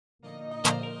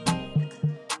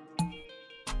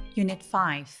Unit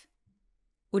 5.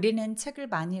 우리는 책을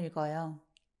많이 읽어요.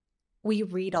 We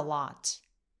read a lot.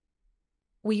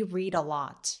 We read a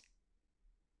lot.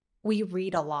 We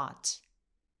read a lot.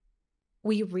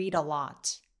 We read a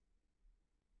lot.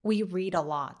 We read a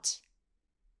lot.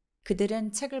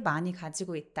 그들은 책을 많이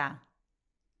가지고 있다.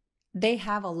 They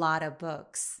have a lot of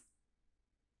books.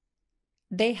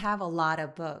 They have a lot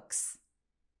of books.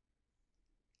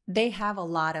 They have a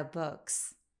lot of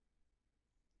books.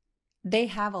 They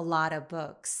have a lot of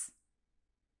books.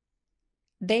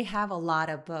 They have a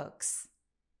lot of books.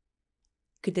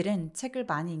 그들은 책을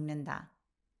많이 읽는다.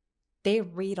 They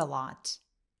read a lot.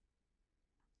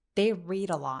 They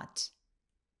read a lot.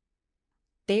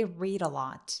 They read a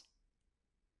lot.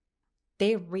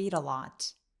 They read a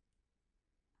lot.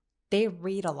 They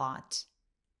read a lot.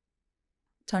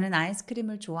 저는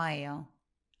아이스크림을 좋아해요.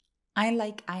 I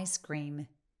like ice cream.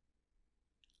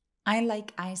 I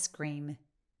like ice cream.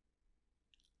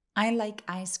 I like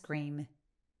ice cream.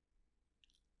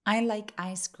 I like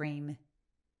ice cream.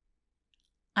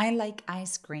 I like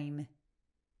ice cream.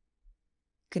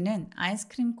 그는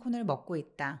아이스크림 콘을 먹고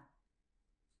있다.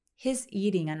 He's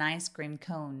eating an ice cream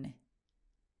cone.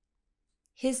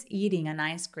 He's eating an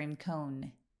ice cream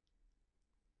cone.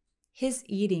 He's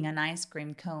eating an ice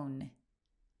cream cone.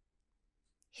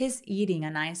 He's eating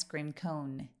an ice cream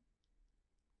cone.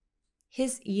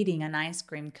 He's eating an ice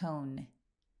cream cone.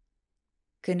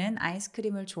 그는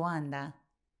아이스크림을 좋아한다.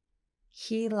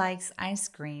 He likes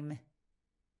ice cream.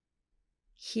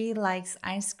 He likes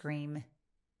ice cream.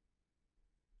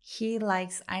 He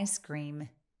likes ice cream.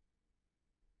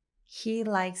 He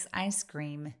likes ice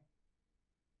cream.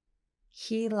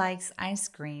 He likes ice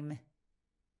cream.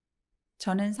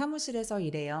 저는 사무실에서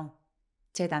일해요.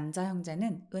 제 남자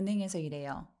형제는 은행에서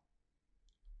일해요.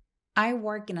 I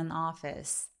work in an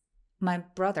office. My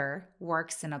brother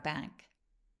works in a bank.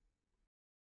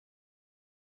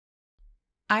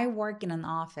 I work in an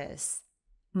office.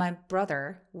 My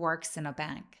brother works in a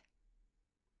bank.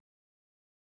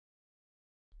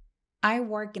 I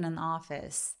work in an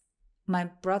office. My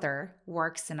brother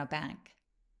works in a bank.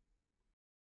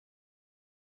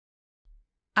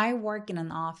 I work in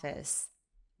an office.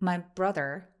 My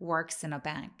brother works in a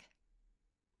bank.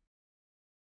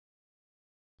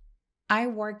 I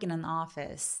work in an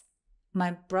office.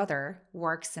 My brother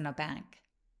works in a bank.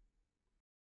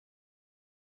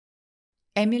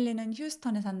 에밀리는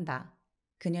휴스턴에 산다.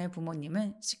 그녀의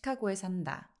부모님은 시카고에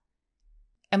산다.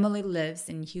 Emily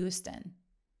lives in Houston.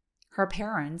 Her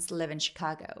parents live in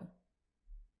Chicago.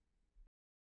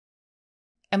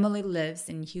 Emily lives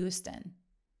in Houston.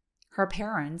 Her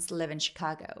parents live in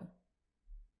Chicago.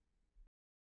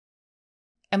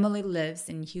 Emily lives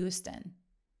in Houston.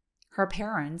 Her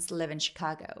parents live in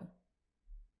Chicago.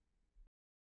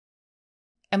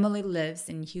 Emily lives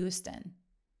in Houston.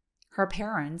 Her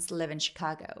parents live in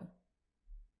Chicago.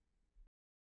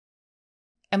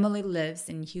 Emily lives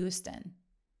in Houston.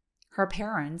 Her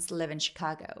parents live in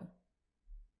Chicago.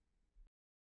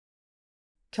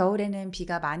 겨울에는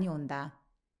비가 많이 온다.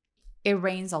 It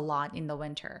rains a lot in the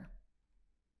winter.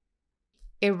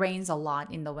 It rains a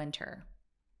lot in the winter.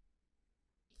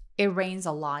 It rains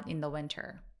a lot in the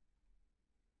winter.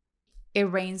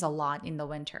 It rains a lot in the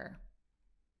winter.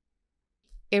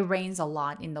 It rains a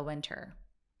lot in the winter.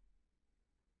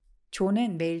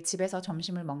 존은 매일 집에서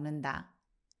점심을 먹는다.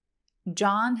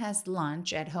 John has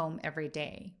lunch at home every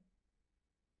day.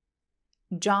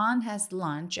 John has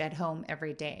lunch at home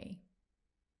every day.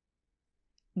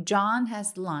 John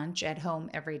has lunch at home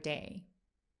every day.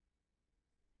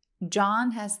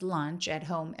 John has lunch at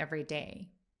home every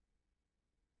day.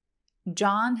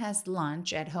 John has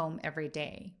lunch at home every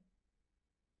day.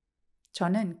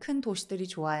 저는 큰 도시들이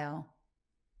좋아요.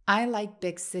 I like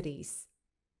big cities.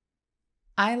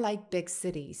 I like big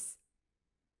cities.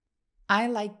 I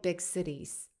like big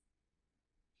cities.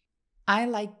 I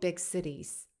like big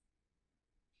cities.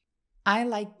 I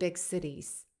like big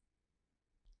cities.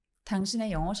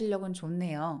 당신의 영어 실력은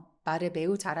좋네요. 말을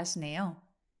매우 잘하시네요.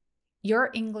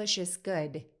 Your English is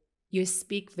good. You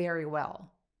speak very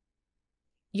well.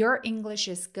 Your English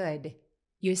is good.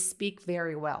 You speak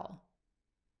very well.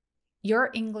 Your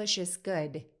English is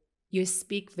good. You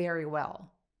speak very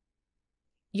well.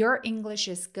 Your English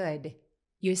is good.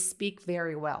 You speak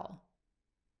very well.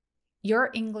 Your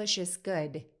English is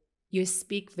good. You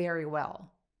speak very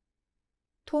well.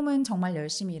 톰은 정말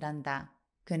열심히 일한다.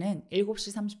 그는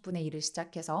 7시 30분에 일을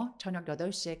시작해서 저녁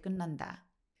 8시에 끝난다.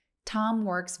 Tom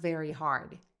works very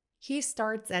hard. He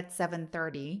starts at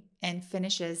 7:30 and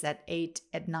finishes at 8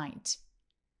 at night.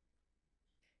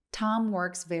 Tom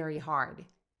works very hard.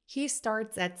 He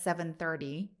starts at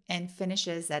 7:30 and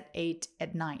finishes at 8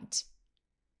 at night.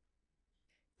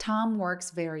 Tom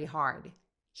works very hard.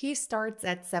 He starts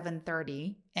at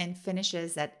 7:30 and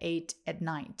finishes at 8 at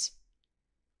night.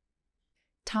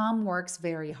 Tom works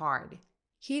very hard.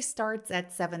 He starts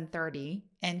at 7:30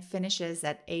 and finishes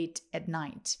at 8 at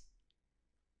night.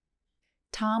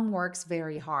 Tom works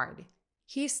very hard.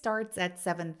 He starts at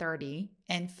 7:30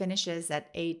 and finishes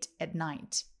at 8 at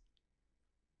night.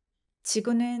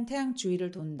 지구는 태양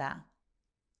주위를 돈다.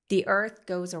 The earth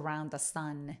goes around the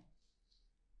sun.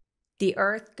 The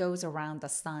earth goes around the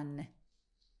sun.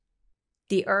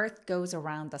 The earth goes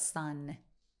around the sun.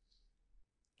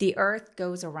 The earth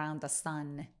goes around the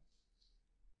sun.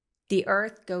 The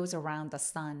earth goes around the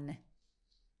sun.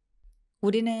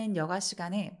 우리는 여가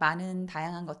시간에 많은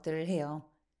다양한 것들을 해요.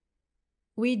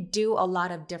 We do a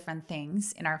lot of different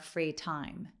things in our free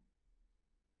time.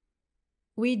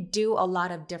 We do a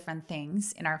lot of different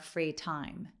things in our free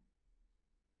time.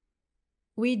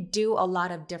 We do a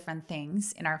lot of different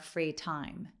things in our free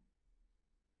time.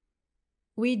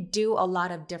 We do a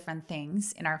lot of different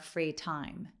things in our free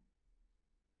time.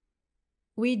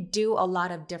 We do a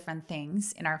lot of different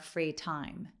things in our free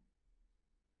time.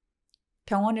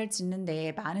 병원을 짓는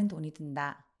데에 많은 돈이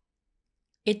든다.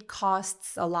 It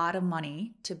costs a lot of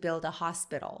money to build a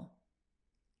hospital.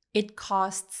 It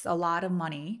costs a lot of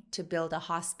money to build a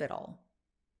hospital.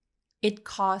 It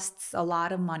costs a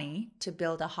lot of money to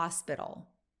build a hospital.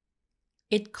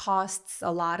 It costs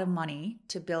a lot of money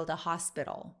to build a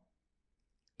hospital.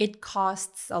 It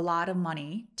costs a lot of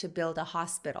money to build a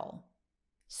hospital.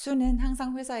 수는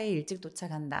항상 회사에 일찍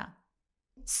도착한다.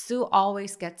 Sue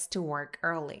always gets to work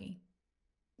early.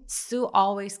 Sue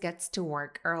always gets to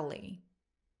work early.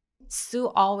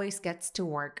 Sue always gets to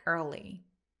work early.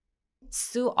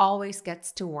 Sue always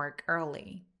gets to work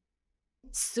early.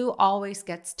 Sue always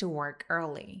gets to work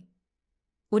early.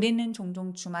 우리는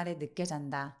종종 주말에 늦게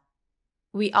잔다.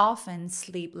 We often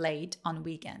sleep late on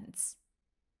weekends.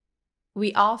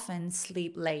 We often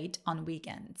sleep late on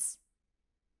weekends.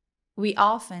 We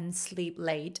often sleep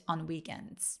late on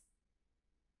weekends.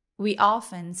 We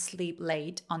often sleep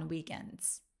late on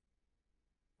weekends.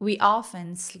 We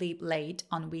often sleep late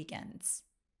on weekends.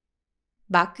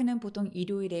 마크는 보통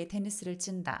일요일에 테니스를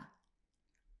친다.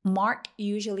 Mark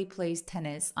usually plays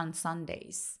tennis on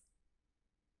Sundays.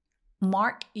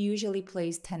 Mark usually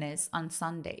plays tennis on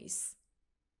Sundays.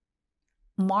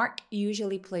 Mark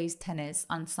usually plays tennis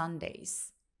on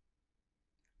Sundays.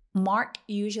 Mark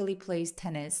usually plays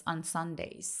tennis on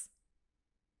Sundays.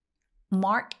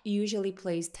 Mark usually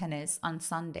plays tennis on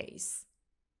Sundays.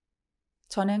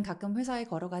 저는 가끔 회사에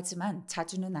걸어가지만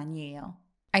자주는 아니에요.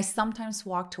 I sometimes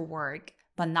walk to work,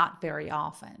 but not very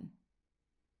often.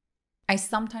 I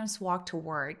sometimes walk to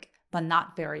work, but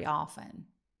not very often.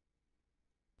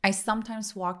 I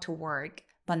sometimes walk to work,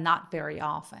 but not very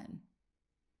often.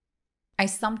 I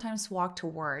sometimes walk to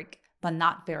work, but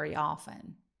not very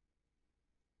often.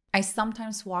 I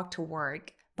sometimes walk to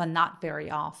work, but not very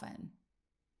often.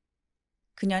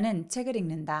 그녀는 책을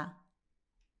읽는다.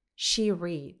 She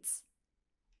reads.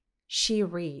 She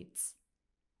reads.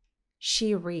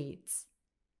 She reads.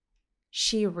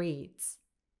 She reads.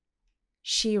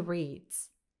 She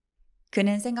reads.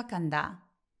 그는 생각한다.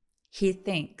 He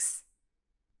thinks.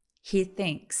 He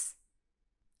thinks.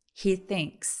 He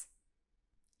thinks.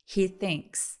 He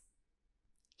thinks.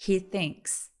 He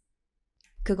thinks.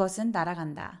 그것은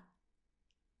날아간다.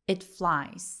 It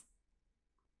flies.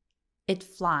 It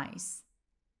flies.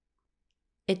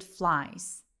 It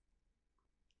flies.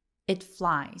 It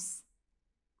flies.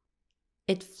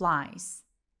 It flies.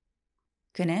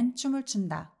 그는 춤을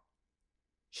춘다.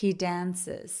 He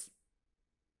dances.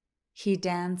 He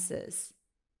dances.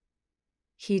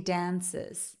 He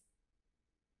dances.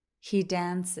 He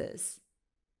dances.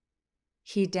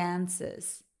 He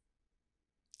dances.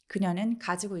 그녀는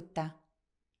가지고 있다.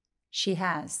 She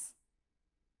has.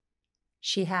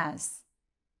 She has.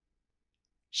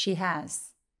 She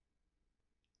has.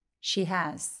 She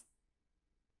has.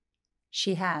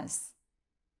 She has.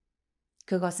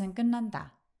 그것은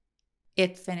끝난다.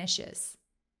 It finishes.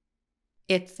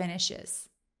 It finishes.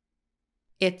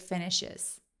 It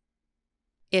finishes.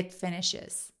 It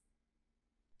finishes.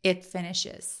 It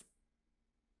finishes.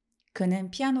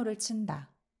 그는 피아노를 친다.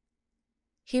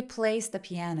 He plays the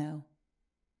piano.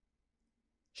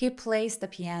 He plays the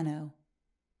piano.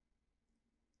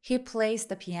 He plays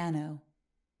the piano.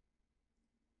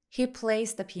 He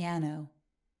plays the piano.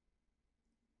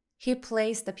 He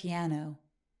plays the piano.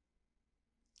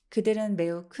 그들은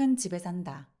매우 큰 집에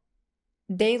산다.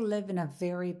 They live in a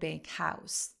very big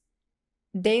house.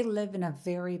 They live in a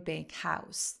very big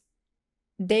house.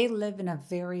 They live in a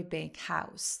very big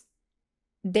house.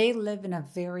 They live in a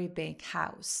very big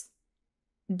house.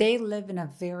 They live in a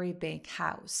very big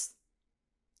house.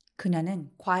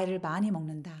 그녀는 과일을 많이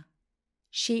먹는다.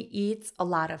 She eats a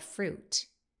lot of fruit.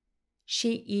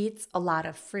 She eats a lot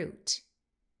of fruit.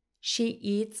 She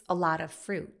eats a lot of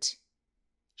fruit.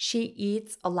 She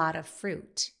eats a lot of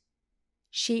fruit.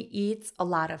 She eats a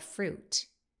lot of fruit.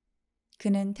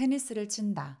 그는 테니스를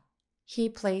친다. He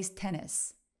plays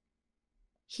tennis.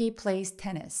 He plays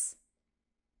tennis.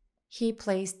 He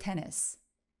plays tennis.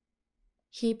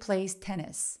 He plays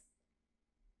tennis.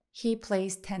 He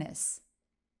plays tennis.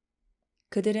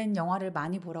 그들은 영화를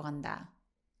많이 보러 간다.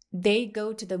 They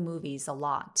go to the movies a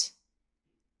lot.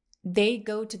 They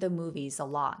go to the movies a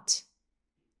lot.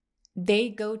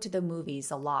 They go to the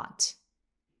movies a lot.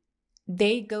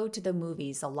 They go to the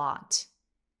movies a lot.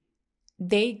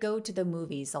 They go to the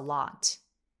movies a lot.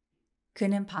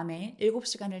 그는 밤에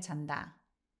 7시간을 잔다.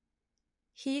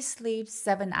 He sleeps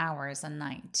 7 hours a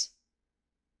night.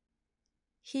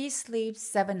 He sleeps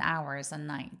 7 hours a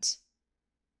night.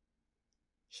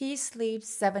 He sleeps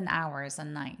 7 hours a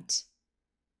night.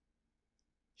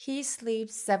 He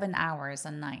sleeps 7 hours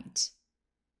a night.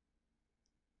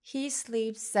 He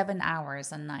sleeps 7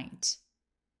 hours a night.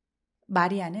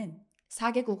 마리아는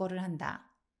 4개 국어를 한다.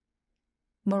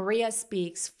 Maria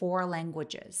speaks 4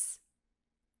 languages.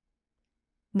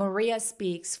 Maria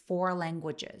speaks 4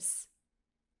 languages.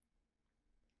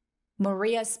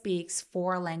 Maria speaks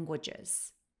 4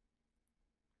 languages.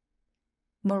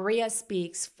 Maria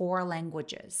speaks 4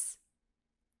 languages.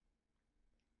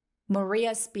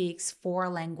 Maria speaks 4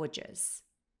 languages.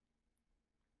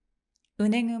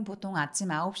 은행은 보통 아침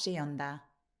 9시에 연다.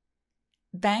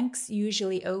 Banks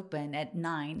usually open at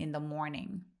 9 in the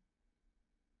morning.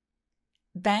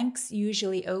 Banks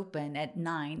usually open at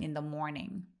 9 in the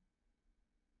morning.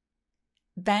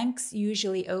 Banks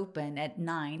usually open at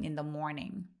 9 in the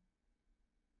morning.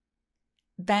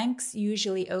 Banks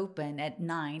usually open at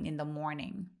 9 in the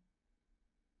morning.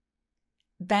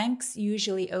 Banks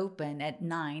usually open at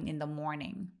 9 in the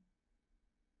morning.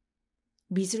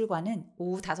 미술관은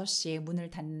오후 5시에 문을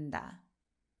닫는다.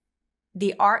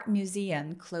 The art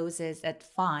museum closes at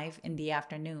 5 in the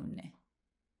afternoon.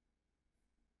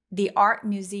 The art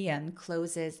museum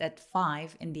closes at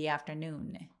 5 in the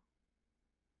afternoon.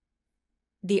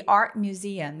 The art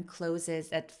museum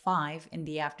closes at 5 in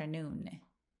the afternoon.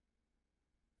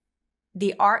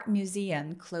 The art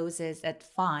museum closes at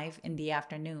 5 in the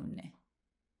afternoon.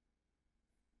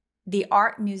 The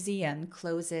art museum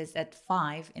closes at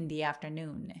 5 in the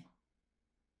afternoon.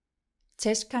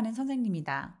 제시카는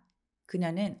선생님이다.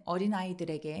 그녀는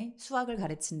어린아이들에게 수학을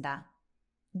가르친다.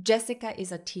 Jessica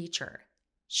is a teacher.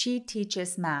 She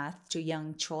teaches math to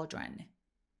young children.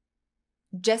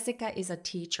 Jessica is a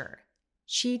teacher.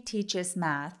 She teaches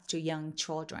math to young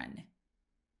children.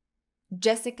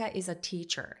 Jessica is a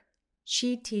teacher.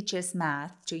 She teaches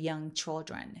math to young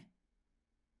children.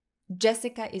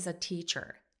 Jessica is a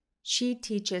teacher. She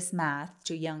teaches math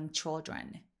to young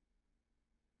children.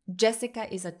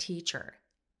 Jessica is a teacher.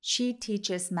 She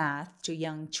teaches math to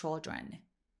young children.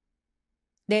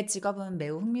 내 직업은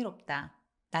매우 흥미롭다.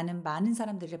 나는 많은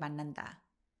사람들을 만난다.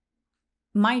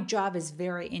 My job is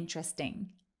very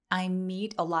interesting. I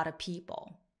meet a lot of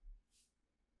people.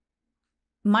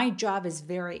 My job is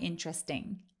very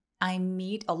interesting. I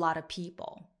meet a lot of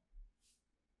people.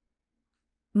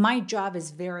 My job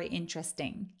is very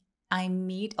interesting. I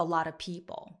meet a lot of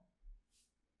people.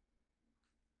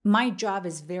 My job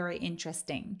is very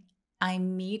interesting. I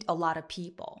meet a lot of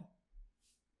people.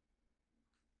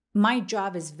 My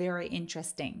job is very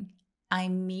interesting. I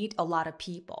meet a lot of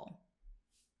people.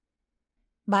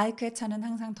 마이크의 차는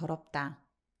항상 더럽다.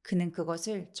 그는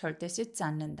그것을 절대 씻지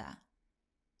않는다.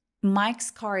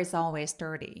 Mike's car is always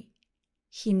dirty.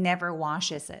 He never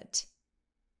washes it.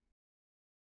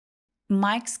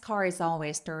 Mike's car is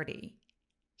always dirty.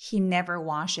 He never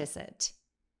washes it.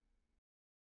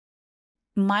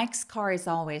 Mike's car is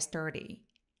always dirty.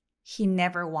 He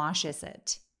never washes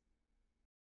it.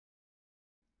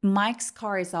 Mike's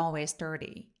car is always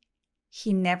dirty.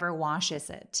 He never washes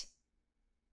it.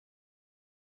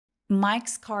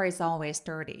 Mike's car is always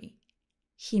dirty.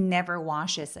 He never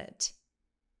washes it.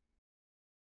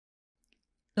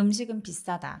 음식은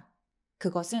비싸다.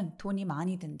 그것은 돈이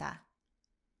많이 든다.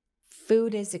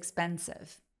 Food is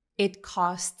expensive. It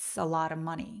costs a lot of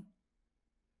money.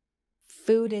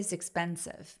 Food is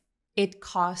expensive. It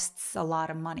costs a lot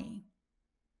of money.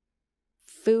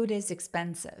 Food is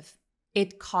expensive.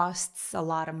 It costs a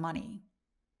lot of money.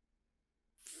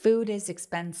 Food is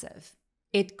expensive.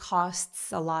 It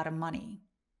costs a lot of money.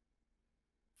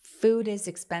 Food is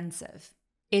expensive.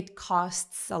 It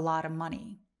costs a lot of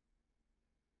money.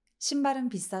 신발은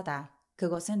비싸다.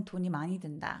 그것은 돈이 많이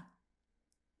든다.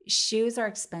 Shoes are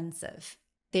expensive.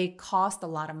 They cost a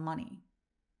lot of money.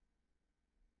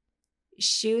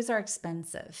 Shoes are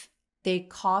expensive. They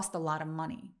cost a lot of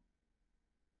money.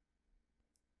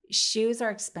 Shoes are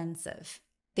expensive.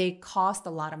 They cost a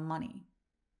lot of money.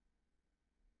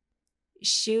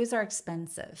 Shoes are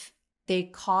expensive. They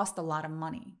cost a lot of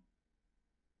money.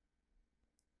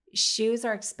 Shoes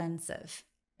are expensive.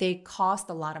 They cost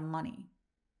a lot of money.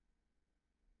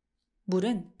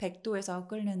 물은 100도에서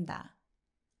끓는다.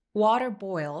 Water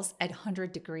boils at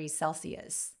 100 degrees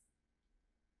Celsius.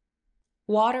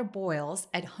 Water boils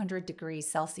at 100 degrees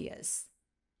Celsius.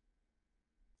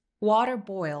 Water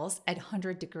boils at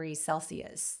 100 degrees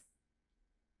Celsius.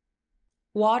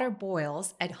 Water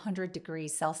boils at 100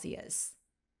 degrees Celsius.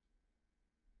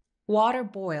 Water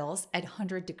boils at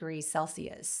 100 degrees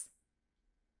Celsius.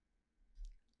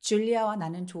 줄리아와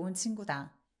나는 좋은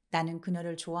친구다. 나는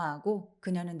그녀를 좋아하고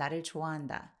그녀는 나를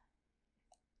좋아한다.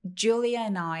 Julia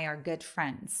and I are good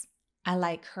friends. I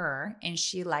like her and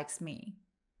she likes me.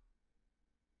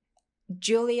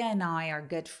 Julia and I are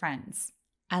good friends.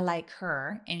 I like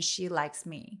her and she likes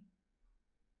me.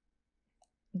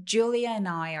 Julia and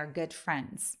I are good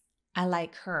friends. I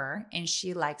like her and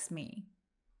she likes me.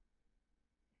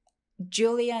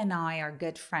 Julia and I are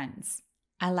good friends.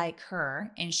 I like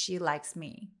her and she likes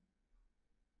me.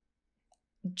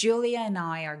 Julia and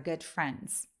I are good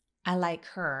friends. I like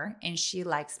her and she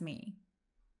likes me.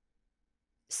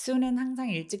 수는 항상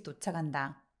일찍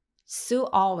도착한다. Sue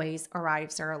always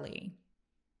arrives early.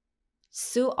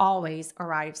 Sue always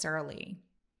arrives early.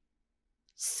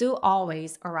 Sue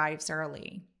always arrives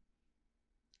early.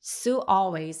 Sue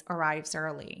always arrives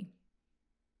early.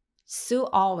 Sue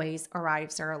always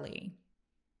arrives early.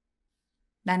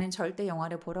 나는 절대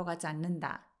영화를 보러 가지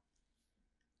않는다.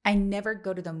 I never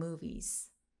go to the movies.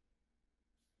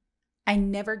 I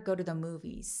never go to the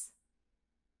movies.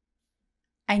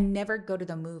 I never go to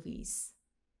the movies.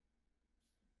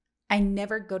 I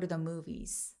never go to the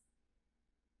movies.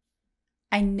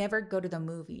 I never go to the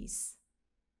movies.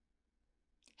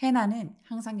 해나는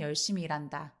항상 열심히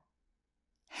일한다.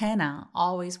 Hannah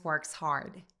always works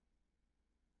hard.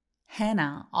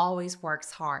 Hannah always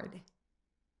works hard.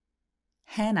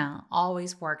 Hannah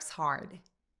always works hard.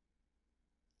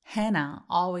 Hannah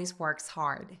always works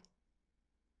hard.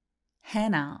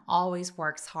 Hannah always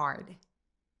works hard.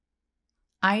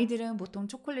 아이들은 보통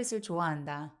초콜릿을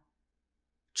좋아한다.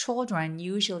 Children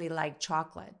usually like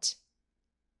chocolate.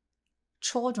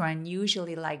 Children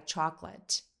usually like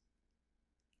chocolate.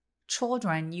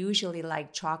 Children usually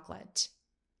like chocolate.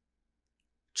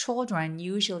 Children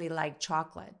usually like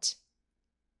chocolate.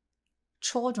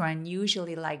 Children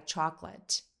usually like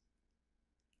chocolate.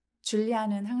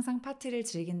 줄리아는 항상 파티를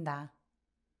즐긴다.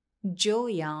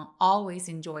 Julia always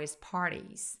enjoys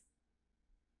parties.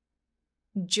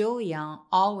 Julia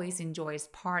always enjoys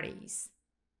parties.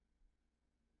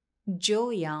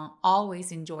 Julia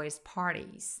always enjoys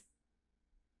parties.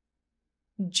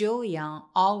 Julia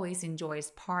always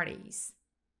enjoys parties.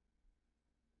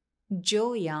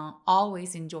 Julia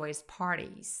always enjoys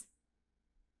parties.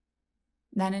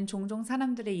 나는 종종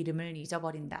사람들의 이름을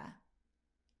잊어버린다.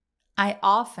 I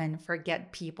often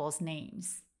forget people's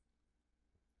names.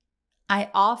 I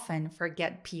often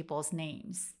forget people's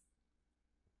names.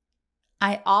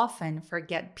 I often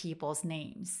forget people's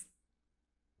names.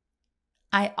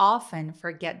 I often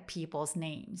forget people's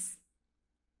names.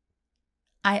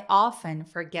 I often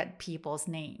forget people's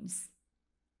names.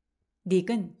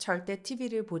 닉은 절대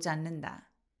TV를 보지 않는다.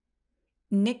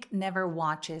 Nick never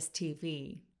watches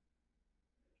TV.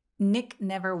 Nick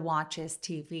never watches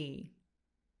TV.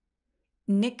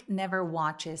 Nick never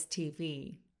watches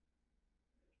TV.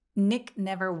 Nick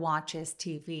never watches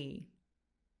TV.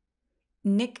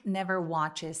 Nick never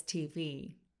watches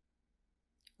TV.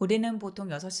 우리는 보통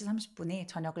 6시 30분에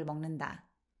저녁을 먹는다.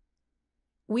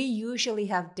 We usually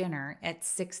have dinner at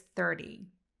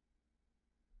 6:30.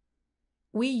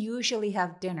 We usually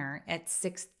have dinner at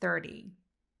 6:30.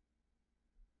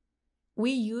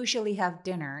 We usually have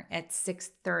dinner at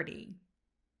 6:30.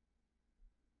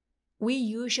 We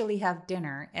usually have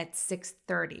dinner at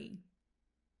 6:30.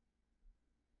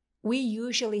 We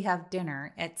usually have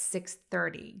dinner at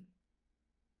 6:30.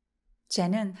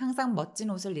 쟤는 항상 멋진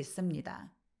옷을 입습니다.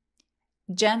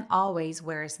 Jen always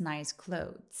wears nice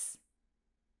clothes.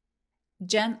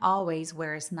 Jen always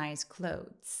wears nice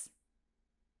clothes.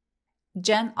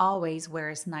 Jen always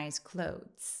wears nice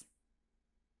clothes.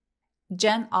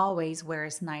 Jen always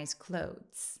wears nice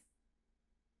clothes.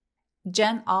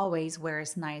 Jen always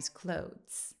wears nice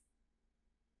clothes.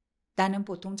 나는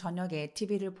보통 저녁에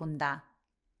TV를 본다.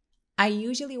 I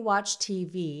usually watch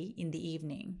TV in the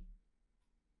evening.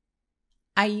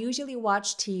 I usually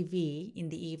watch TV in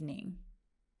the evening.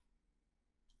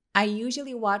 I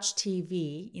usually watch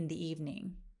TV in the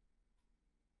evening.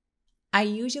 I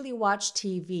usually watch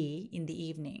TV in the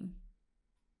evening.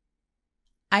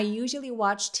 I usually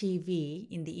watch TV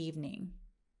in the evening.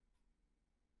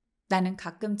 나는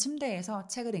가끔 침대에서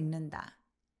책을 읽는다.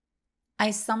 I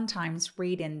sometimes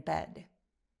read in bed.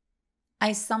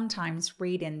 I sometimes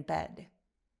read in bed.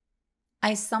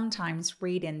 I sometimes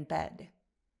read in bed.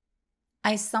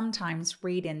 I sometimes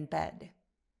read in bed.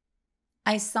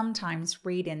 I sometimes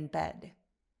read in bed.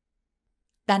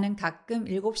 나는 가끔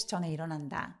 7시 전에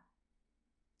일어난다.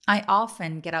 I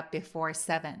often get up before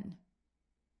 7.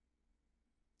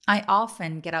 I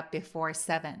often get up before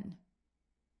 7.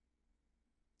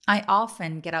 I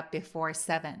often get up before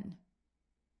 7.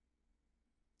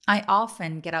 I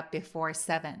often get up before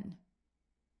 7.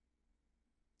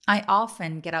 I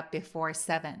often get up before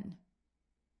 7.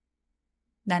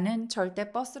 나는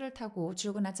절대 버스를 타고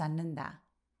출근하지 않는다.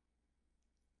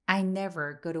 I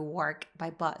never go to work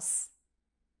by bus.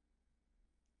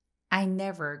 I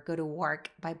never go to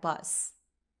work by bus.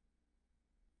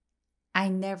 I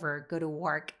never go to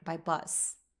work by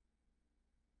bus.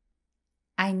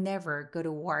 I never go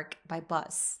to work by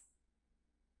bus.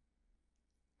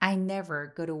 I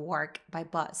never go to work by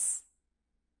bus.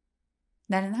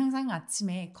 나는 항상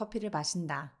아침에 커피를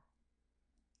마신다.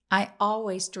 I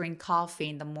always drink coffee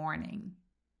in the morning.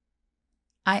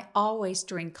 I always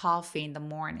drink coffee in the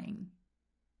morning.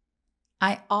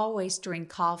 I always drink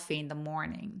coffee in the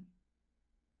morning.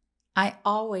 I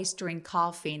always drink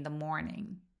coffee in the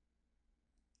morning.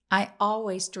 I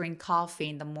always drink coffee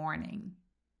in the morning.